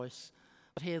voice,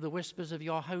 but hear the whispers of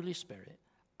your Holy Spirit.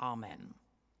 Amen.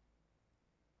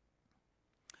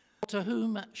 To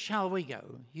whom shall we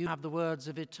go? You have the words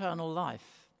of eternal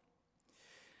life.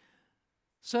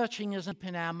 Searching isn't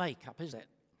in our makeup, is it?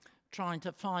 Trying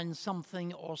to find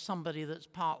something or somebody that's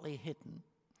partly hidden.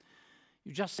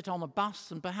 You just sit on a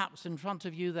bus and perhaps in front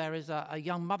of you there is a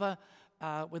young mother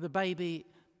with a baby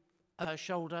at her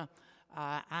shoulder,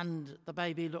 and the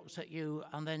baby looks at you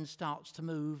and then starts to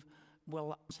move,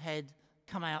 will its head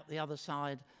come out the other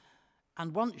side,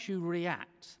 and once you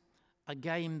react, a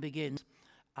game begins,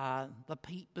 the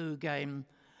peep-boo game,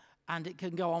 and it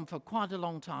can go on for quite a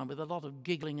long time with a lot of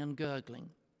giggling and gurgling.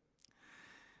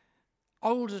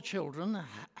 Older children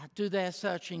do their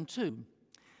searching too.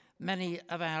 Many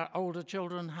of our older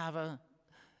children have a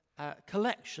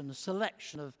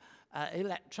selection of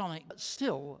electronic, but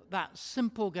still that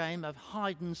simple game of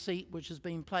hide and seek, which has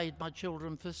been played by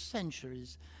children for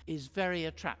centuries, is very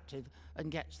attractive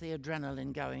and gets the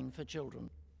adrenaline going for children.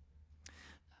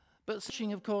 But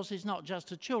searching, of course, is not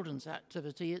just a children's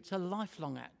activity, it's a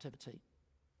lifelong activity.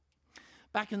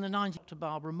 Back in the 90s, to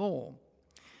Barbara Moore,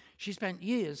 she spent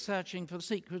years searching for the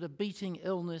secret of beating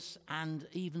illness and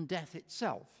even death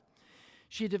itself.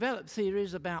 She developed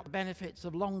theories about the benefits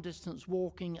of long-distance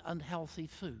walking and healthy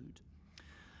food.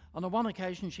 On one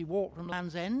occasion, she walked from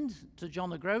Land's End to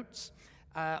John O'Groats,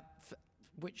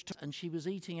 and she was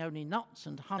eating only nuts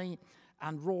and honey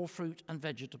and raw fruit and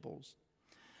vegetables.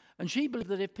 And she believed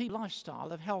that if people had a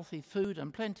lifestyle of healthy food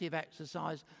and plenty of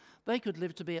exercise, they could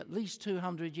live to be at least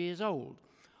 200 years old,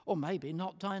 or maybe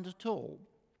not die at all.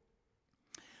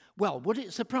 Well, would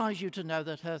it surprise you to know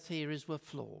that her theories were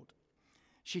flawed?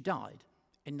 She died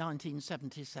in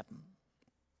 1977.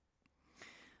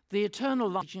 The eternal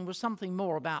life teaching was something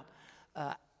more about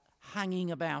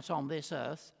hanging about on this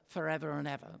earth forever and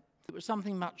ever. It was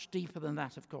something much deeper than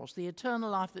that, of course. The eternal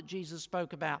life that Jesus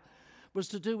spoke about was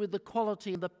to do with the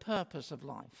quality and the purpose of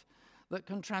life that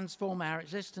can transform our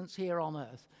existence here on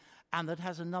earth and that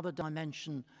has another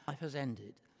dimension. Life has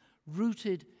ended,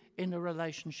 rooted in a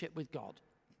relationship with God.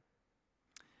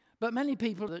 But many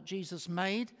people that Jesus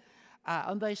made,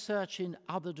 and they search in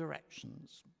other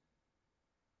directions.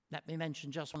 Let me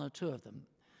mention just one or two of them.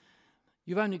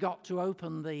 You've only got to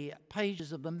open the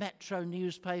pages of the Metro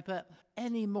newspaper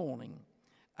any morning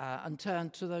and turn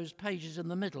to those pages in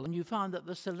the middle, and you find that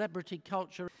the celebrity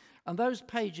culture, and those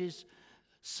pages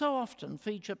so often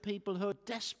feature people who are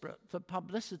desperate for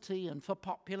publicity and for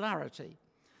popularity,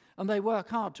 and they work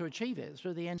hard to achieve it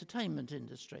through the entertainment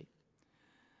industry.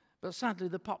 But sadly,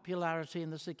 the popularity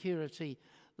and the security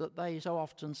that they so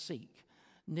often seek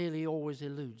nearly always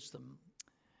eludes them.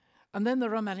 And then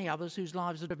there are many others whose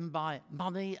lives are driven by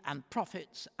money and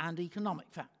profits and economic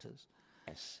factors.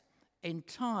 Yes,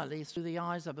 entirely through the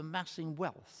eyes of amassing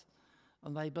wealth.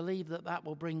 And they believe that that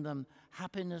will bring them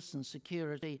happiness and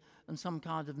security and some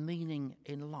kind of meaning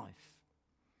in life.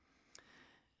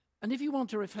 And if you want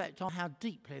to reflect on how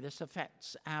deeply this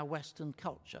affects our Western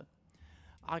culture,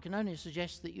 I can only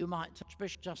suggest that you might touch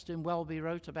Bishop Justin Welby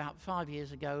wrote about 5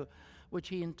 years ago, which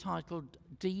he entitled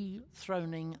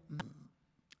Dethroning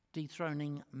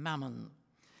Mammon.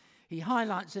 He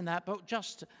highlights in that book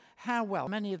just how well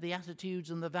many of the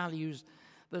attitudes and the values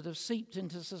that have seeped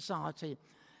into society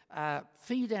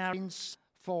feed our needs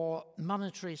for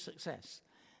monetary success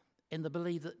in the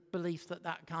belief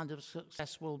that kind of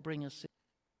success will bring us.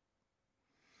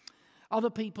 Other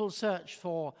people search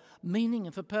for meaning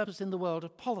and for purpose in the world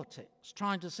of politics,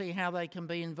 trying to see how they can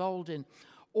be involved in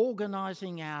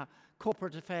organizing our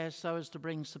corporate affairs so as to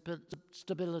bring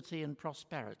stability and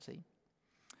prosperity.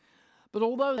 But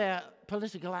although their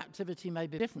political activity may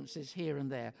be differences here and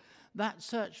there, that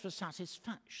search for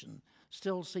satisfaction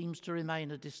still seems to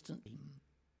remain a distant dream.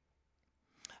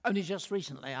 Only just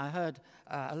recently I heard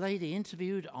a lady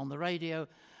interviewed on the radio,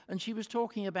 and she was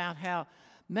talking about how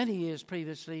many years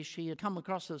previously she had come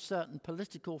across a certain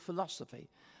political philosophy,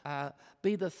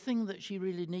 be the thing that she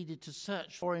really needed to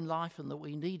search for in life and that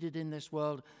we needed in this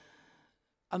world,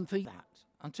 and for that,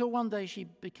 until one day she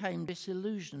became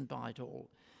disillusioned by it all.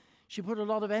 She put a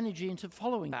lot of energy into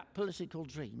following that political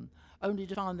dream, only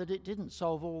to find that it didn't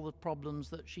solve all the problems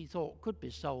that she thought could be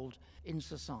solved in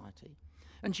society.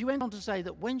 And she went on to say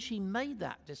that when she made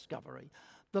that discovery,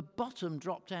 the bottom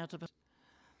dropped out of her,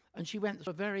 and she went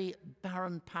through a very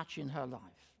barren patch in her life.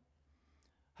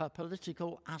 Her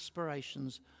political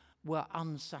aspirations were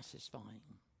unsatisfying.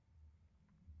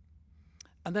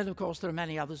 And then, of course, there are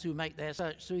many others who make their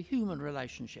search through human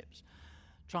relationships,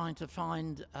 trying to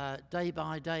find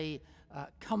day-by-day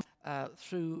comfort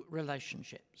through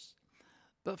relationships.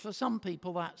 But for some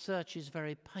people, that search is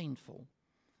very painful.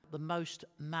 the most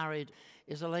married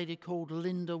is a lady called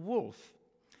Linda Woolf.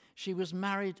 She was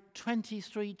married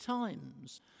 23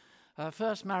 times. Her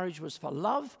first marriage was for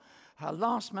love. Her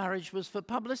last marriage was for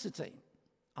publicity.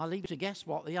 I'll leave you to guess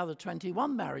what the other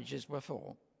 21 marriages were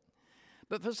for.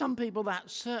 But for some people, that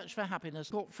search for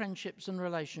happiness caught friendships and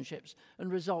relationships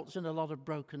and results in a lot of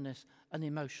brokenness and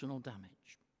emotional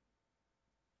damage.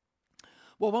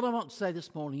 Well, what I want to say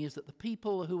this morning is that the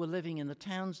people who were living in the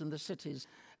towns and the cities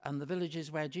and the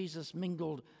villages where Jesus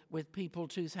mingled with people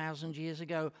 2,000 years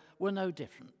ago were no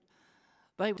different.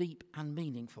 They were deep and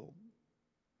meaningful.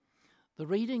 The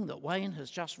reading that Wayne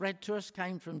has just read to us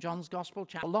came from John's Gospel,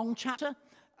 a long chapter,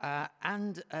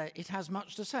 and it has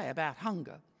much to say about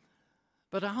hunger,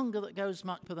 but a hunger that goes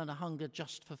much further than a hunger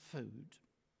just for food.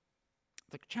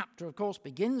 The chapter, of course,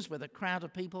 begins with a crowd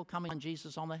of people coming on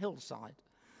Jesus on a hillside.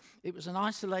 It was an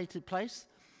isolated place.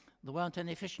 There weren't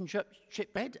any fish and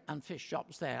chip bread and fish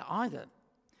shops there either.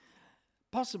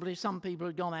 Possibly some people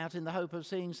had gone out in the hope of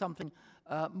seeing something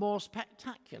more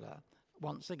spectacular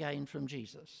once again from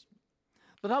Jesus.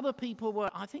 But other people were,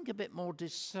 I think, a bit more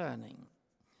discerning.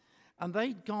 And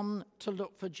they'd gone to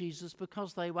look for Jesus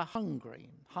because they were hungry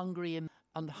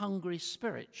and hungry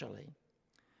spiritually.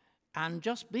 And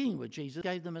just being with Jesus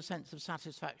gave them a sense of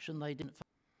satisfaction they didn't feel.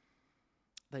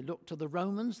 They looked to the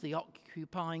Romans, the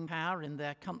occupying power in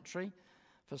their country,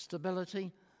 for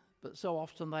stability, but so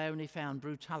often they only found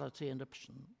brutality and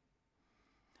oppression.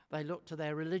 They looked to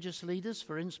their religious leaders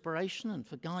for inspiration and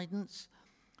for guidance,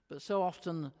 but so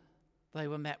often they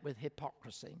were met with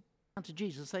hypocrisy. And to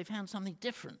Jesus, they found something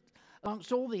different.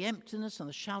 Amongst all the emptiness and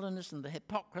the shallowness and the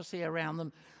hypocrisy around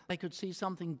them, they could see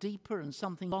something deeper and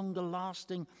something longer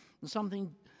lasting and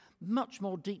something much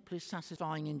more deeply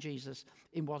satisfying in Jesus,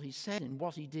 in what he said, in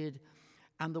what he did,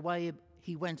 and the way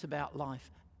he went about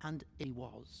life, and he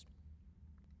was.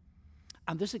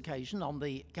 And this occasion on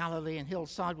the Galilean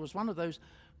hillside was one of those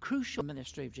crucial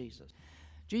ministry of Jesus.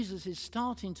 Jesus is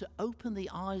starting to open the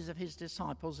eyes of his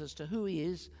disciples as to who he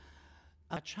is,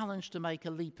 a challenge to make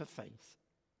a leap of faith.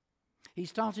 He's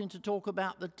starting to talk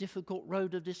about the difficult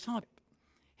road of discipleship,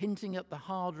 hinting at the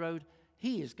hard road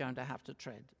he is going to have to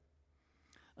tread.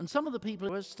 And some of the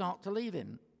people start to leave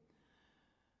him.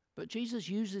 But Jesus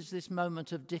uses this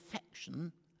moment of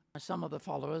defection by some of the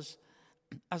followers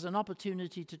as an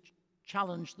opportunity to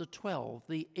challenge the 12,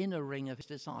 the inner ring of his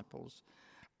disciples.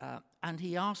 And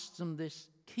he asks them this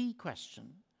key question: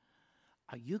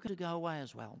 are you going to go away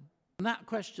as well? And that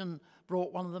question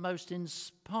brought one of the most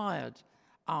inspired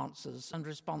answers and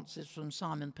responses from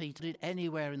Simon Peter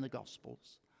anywhere in the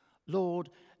Gospels. Lord,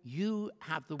 you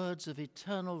have the words of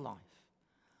eternal life.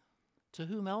 To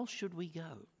whom else should we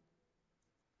go?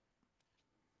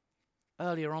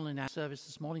 Earlier on in our service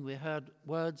this morning, we heard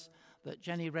words that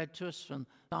Jenny read to us from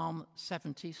Psalm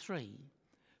 73.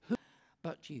 Who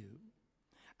but you?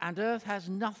 And earth has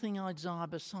nothing I desire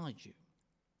beside you.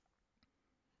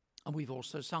 And we've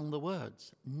also sung the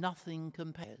words, nothing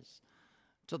compares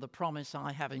to the promise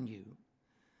I have in you.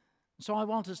 So I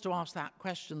want us to ask that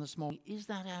question this morning. Is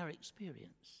that our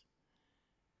experience?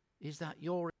 Is that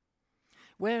your?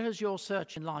 Where has your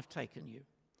search in life taken you?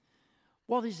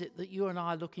 What is it that you and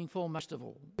I are looking for most of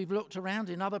all? We've looked around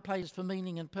in other places for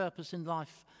meaning and purpose in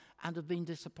life and have been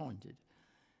disappointed.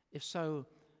 If so,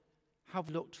 have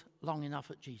we looked long enough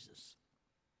at Jesus?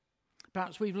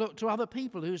 Perhaps we've looked to other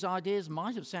people whose ideas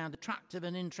might have sounded attractive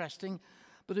and interesting,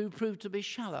 but who proved to be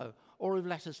shallow or have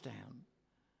let us down.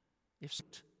 If so,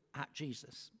 at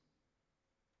Jesus.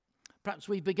 Perhaps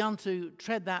we've begun to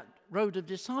tread that road of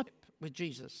discipleship with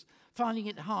Jesus, finding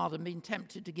it hard and being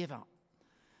tempted to give up.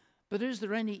 But is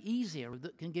there any easier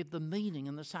that can give the meaning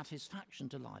and the satisfaction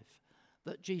to life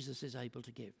that Jesus is able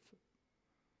to give?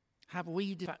 Have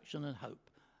we satisfaction and hope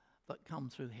that come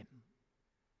through him?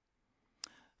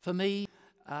 For me,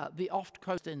 the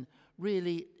oft-quoted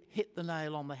really hit the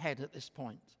nail on the head at this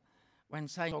point when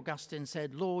St. Augustine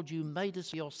said, Lord, you made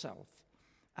us for yourself,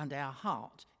 and our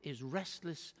heart is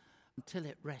restless until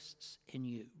it rests in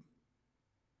you.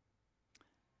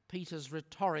 Peter's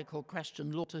rhetorical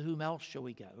question, Lord, to whom else shall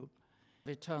we go?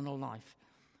 Eternal life.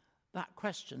 That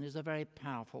question is a very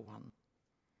powerful one.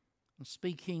 And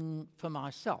speaking for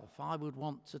myself, I would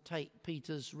want to take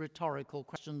Peter's rhetorical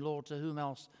question, Lord, to whom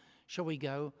else shall we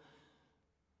go?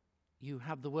 You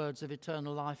have the words of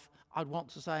eternal life. I'd want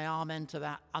to say amen to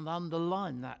that and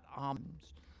underline that amen,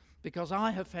 because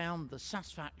I have found the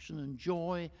satisfaction and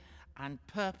joy and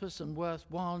purpose and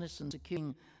worthwhileness in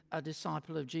being a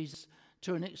disciple of Jesus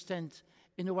to an extent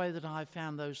in a way that I've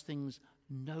found those things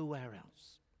nowhere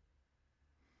else.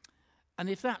 And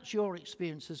if that's your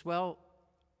experience as well,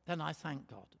 then I thank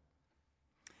God.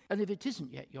 And if it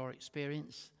isn't yet your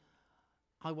experience,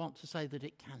 I want to say that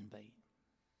it can be.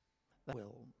 That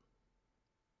will.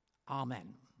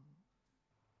 Amen.